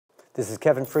This is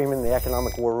Kevin Freeman, the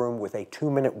Economic War Room, with a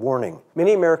 2-minute warning.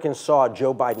 Many Americans saw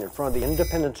Joe Biden in front of the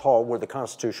Independence Hall where the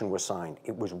Constitution was signed.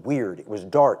 It was weird, it was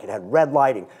dark, it had red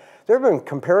lighting. There have been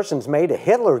comparisons made to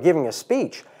Hitler giving a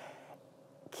speech.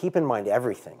 Keep in mind,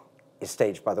 everything is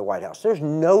staged by the White House. There's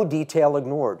no detail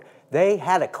ignored. They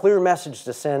had a clear message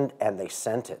to send, and they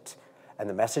sent it. And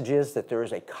the message is that there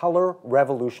is a color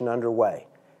revolution underway.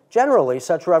 Generally,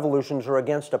 such revolutions are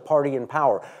against a party in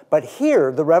power. But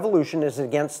here, the revolution is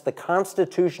against the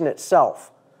Constitution itself.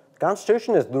 The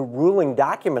Constitution is the ruling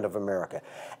document of America.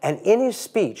 And in his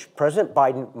speech, President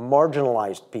Biden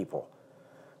marginalized people.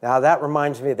 Now, that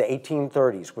reminds me of the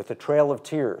 1830s with the Trail of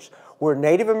Tears, where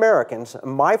Native Americans,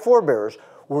 my forebears,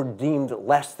 were deemed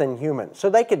less than human. So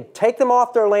they could take them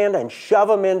off their land and shove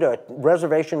them into a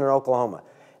reservation in Oklahoma.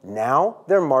 Now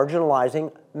they're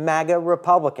marginalizing MAGA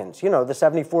Republicans. You know, the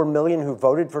 74 million who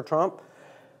voted for Trump.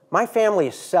 My family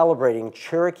is celebrating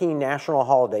Cherokee National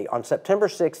Holiday on September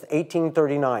 6,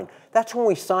 1839. That's when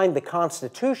we signed the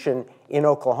Constitution in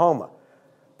Oklahoma.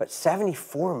 But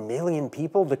 74 million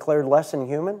people declared less than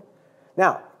human?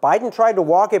 Now, Biden tried to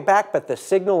walk it back, but the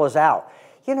signal is out.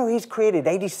 You know, he's created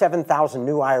 87,000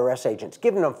 new IRS agents,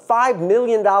 given them $5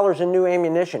 million in new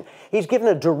ammunition. He's given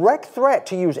a direct threat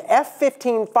to use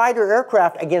F-15 fighter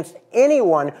aircraft against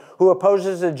anyone who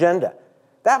opposes his agenda.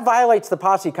 That violates the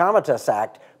Posse Comitatus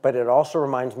Act, but it also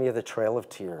reminds me of the Trail of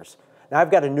Tears. Now, I've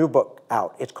got a new book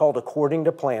out. It's called According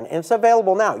to Plan, and it's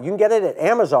available now. You can get it at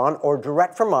Amazon or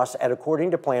direct from us at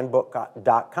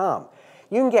accordingtoplanbook.com.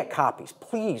 You can get copies.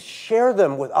 Please share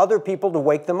them with other people to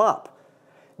wake them up.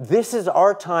 This is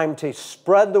our time to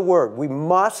spread the word. We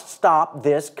must stop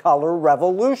this color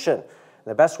revolution. And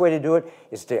the best way to do it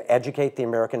is to educate the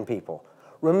American people.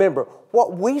 Remember,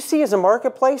 what we see as a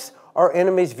marketplace, our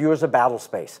enemies view as a battle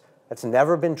space. That's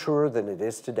never been truer than it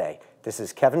is today. This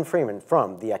is Kevin Freeman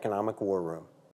from the Economic War Room.